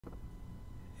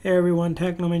Hey everyone,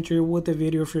 Technomentary with a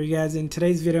video for you guys. In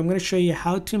today's video, I'm going to show you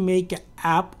how to make an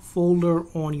app folder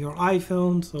on your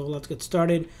iPhone. So let's get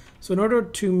started. So in order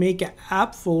to make an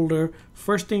app folder,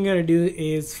 first thing you got to do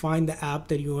is find the app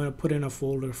that you want to put in a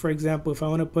folder. For example, if I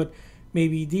want to put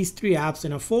maybe these 3 apps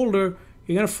in a folder,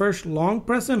 you're going to first long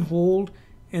press and hold,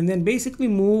 and then basically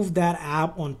move that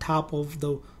app on top of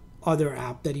the other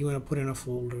app that you want to put in a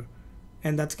folder.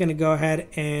 And that's going to go ahead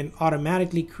and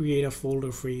automatically create a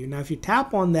folder for you. Now if you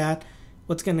tap on that,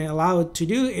 what's going to allow it to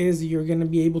do is you're going to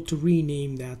be able to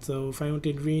rename that. So if I want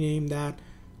to rename that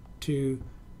to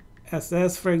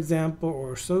SS, for example,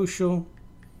 or social,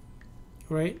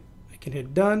 right, I can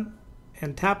hit done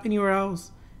and tap anywhere else,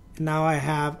 and now I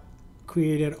have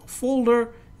created a folder.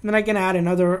 And then I can add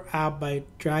another app by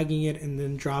dragging it and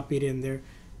then drop it in there,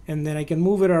 and then I can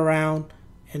move it around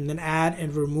and then add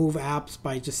and remove apps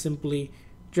by just simply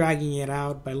dragging it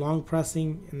out by long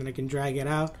pressing, and then I can drag it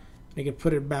out and I can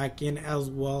put it back in as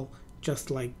well,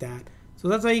 just like that. So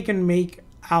that's how you can make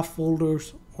app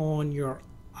folders on your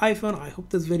iPhone. I hope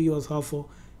this video is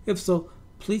helpful. If so,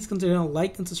 please consider the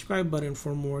like and subscribe button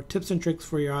for more tips and tricks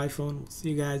for your iPhone. We'll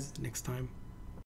see you guys next time.